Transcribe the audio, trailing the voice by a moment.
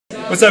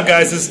What's up,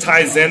 guys? This is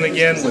Ty Zen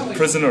again with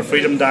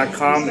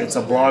prisonerfreedom.com. It's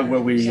a blog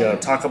where we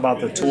talk about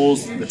the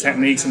tools, the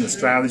techniques, and the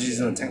strategies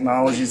and the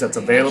technologies that's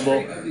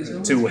available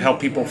to help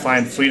people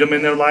find freedom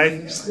in their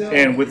life.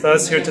 And with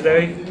us here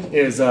today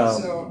is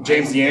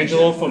James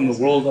D'Angelo from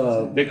the World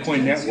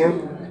Bitcoin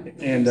Network.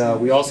 And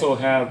we also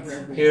have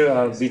here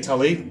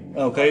Vitalik,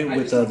 okay,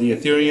 with the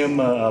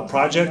Ethereum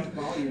project.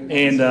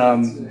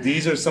 And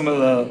these are some of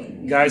the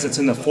guys that's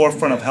in the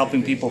forefront of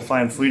helping people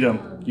find freedom,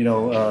 you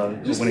know,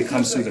 when it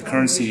comes to the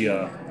currency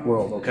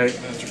world, okay?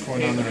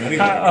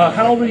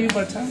 How old are you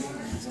by the time?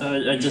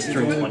 I just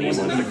turned 20 a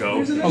month ago.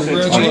 Okay,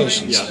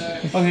 Congratulations.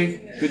 Yeah.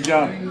 Okay, good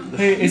job.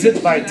 Hey, is it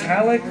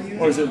Vitalik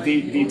or is it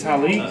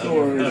Vitalik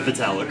or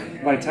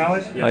Vitalik.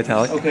 Vitalik? Yeah.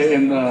 Vitalik. Okay,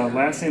 and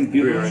last name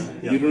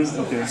Buterin. Yeah. Buterin.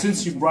 Okay.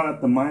 Since you brought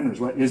up the miners,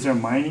 right? Is there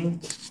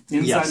mining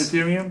inside Yes.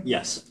 Ethereum?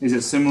 Yes. Is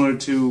it similar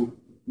to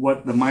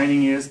what the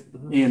mining is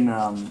in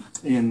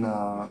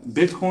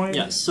Bitcoin?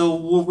 Yeah. So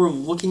what we're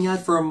looking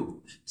at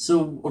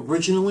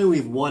originally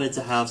we wanted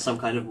to have some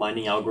kind of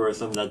mining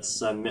algorithm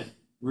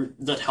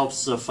that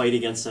helps fight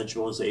against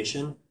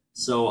centralization.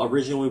 So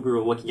originally we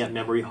were looking at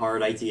memory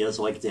hard ideas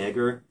like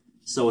Dagger.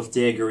 So with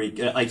Dagger,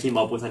 I came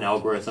up with an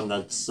algorithm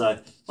that's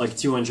like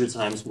 200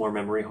 times more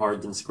memory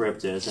hard than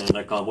Script is, and it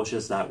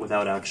accomplishes that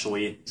without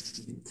actually,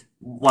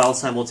 while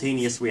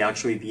simultaneously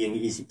actually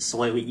being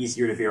slightly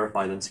easier to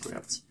verify than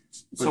Script.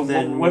 So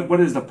what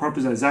is the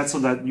purpose? Is that so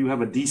that you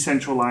have a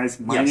decentralized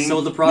mining Yeah,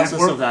 so the process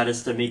network? of that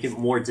is to make it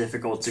more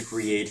difficult to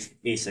create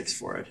ASICs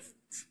for it.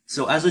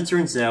 So as it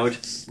turns out,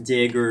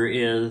 Dagger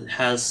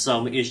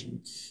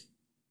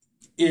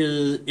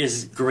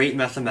is great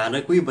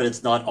mathematically, but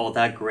it's not all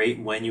that great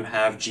when you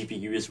have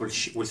GPUs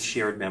with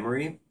shared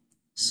memory.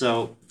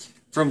 So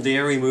from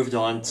there, we moved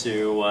on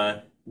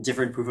to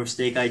different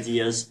proof-of-stake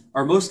ideas.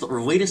 Our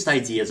latest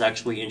idea is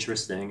actually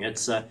interesting.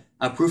 It's a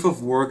proof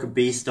of work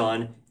based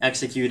on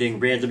executing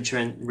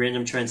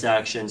random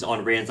transactions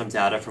on random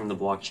data from the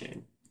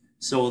blockchain.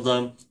 So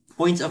the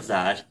point of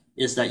that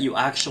is that you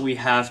actually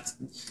have,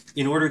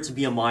 in order to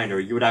be a miner,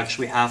 you would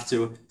actually have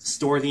to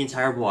store the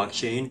entire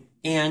blockchain,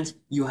 and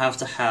you have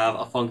to have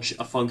a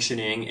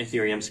functioning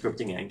Ethereum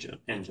scripting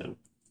engine.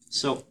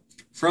 So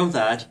from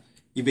that,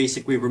 you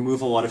basically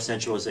remove a lot of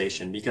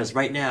centralization, because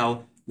right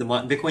now,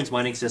 Bitcoin's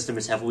mining system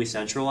is heavily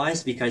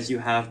centralized because you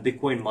have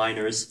Bitcoin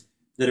miners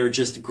that are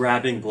just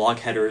grabbing block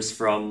headers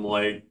from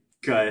like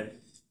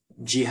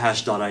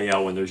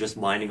ghash.io, and they're just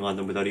mining on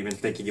them without even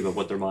thinking about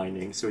what they're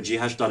mining. So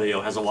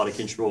ghash.io has a lot of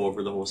control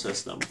over the whole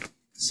system.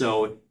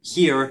 So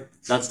here,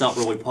 that's not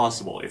really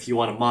possible. If you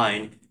want to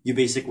mine, you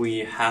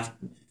basically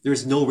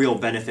there's no real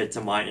benefit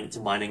to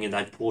mining in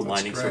that pooled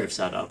mining sort of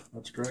setup.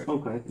 That's great.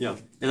 Okay. Yeah.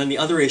 And then the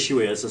other issue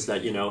is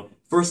that, you know,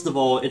 first of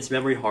all, it's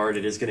memory hard.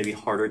 It is going to be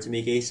harder to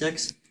make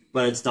ASICs,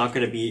 but it's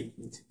probably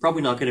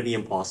not going to be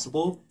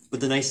impossible. But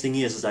the nice thing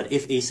is that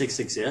if ASICs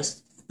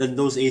exist, then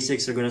those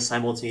ASICs are going to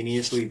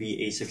simultaneously be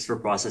ASICs for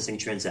processing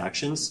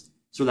transactions.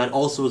 So that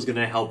also is going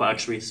to help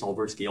actually solve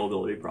our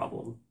scalability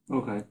problem.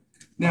 Okay.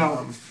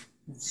 Now,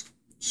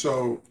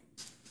 So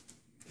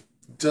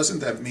doesn't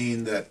that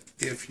mean that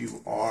if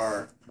you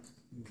are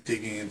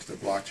digging into the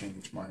blockchain,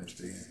 each miner's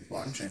digging into the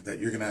blockchain, that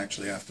you're going to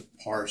actually have to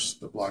parse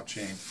the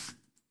blockchain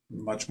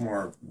much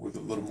more, with a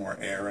little more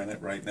air in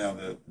it? Right now,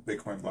 the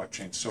Bitcoin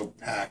blockchain's so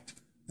packed.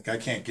 Like, I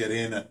can't get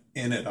in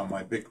it on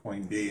my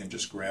Bitcoin D and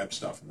just grab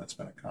stuff, and that's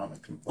been a common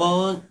complaint.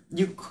 Well,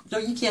 you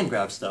can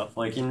grab stuff.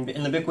 Like in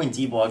the Bitcoin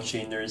D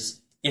blockchain,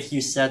 if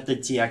you set the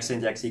TX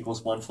index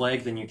equals 1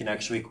 flag, then you can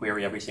actually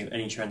query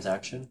any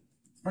transaction.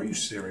 Are you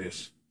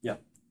serious? Yeah.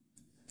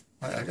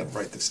 I got to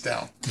write this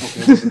down.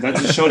 okay, that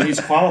just showed he's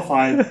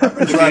qualified. I've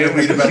been trying to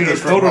read about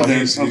this for a while.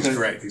 He's Okay.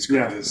 great. He's great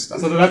Yeah. at this stuff.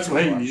 So that's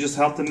hey, you just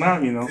helped him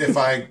out, you know. If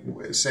I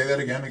say that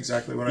again,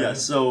 exactly what I Yeah, did?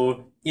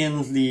 so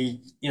in the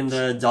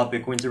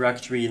 .bitcoin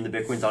directory in the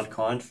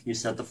bitcoin.conf, you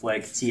set the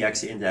flag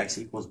TX index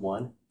equals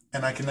 1.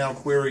 And I can now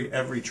query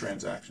every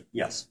transaction.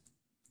 Yes.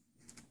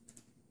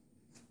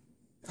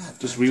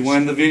 Just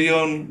rewind the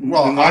video and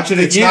Well, watch it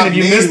it's again not if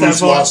you me missed that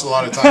who's part. lost a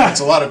lot of time. It's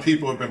a lot of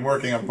people who have been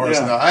working on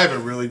parsing Yeah. that. I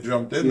haven't really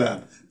jumped in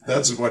that.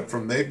 That's what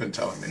they've been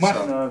telling me.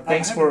 So.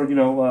 Thanks for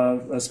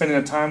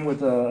spending the time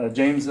with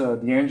James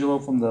D'Angelo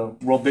from the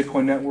World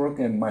Bitcoin Network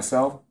and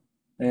myself,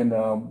 and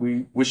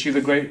we wish you the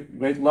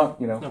great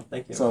luck. You know. No,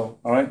 thank you. So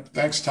all right,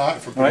 Thanks,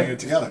 Todd, for putting it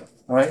together.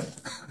 all right,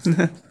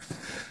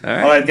 all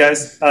right,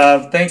 guys.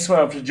 Thanks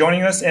for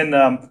joining us. And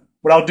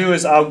what I'll do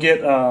is I'll get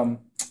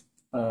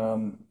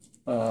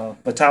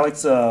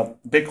Vitalik's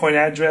Bitcoin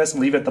address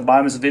and leave it at the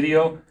bottom of this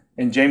video.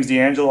 And James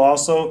D'Angelo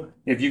also.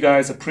 If you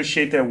guys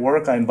appreciate their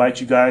work, I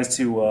invite you guys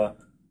to,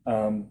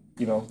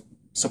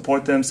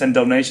 support them, send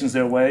donations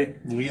their way.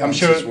 Leon's I'm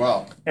sure, as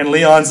well. And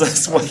Leon's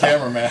as well.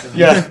 Cameraman.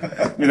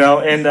 Yeah,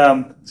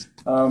 and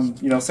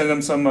send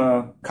them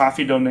some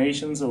coffee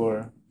donations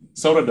or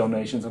soda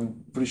donations.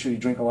 I'm pretty sure you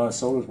drink a lot of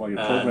sodas while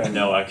you're programming.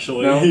 No,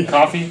 actually. No?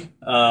 Coffee?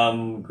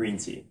 Green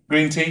tea.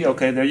 Green tea?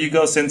 Okay, there you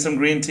go. Send some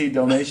green tea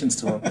donations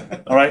to them.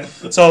 All right.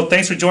 So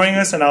thanks for joining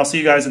us, and I'll see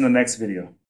you guys in the next video.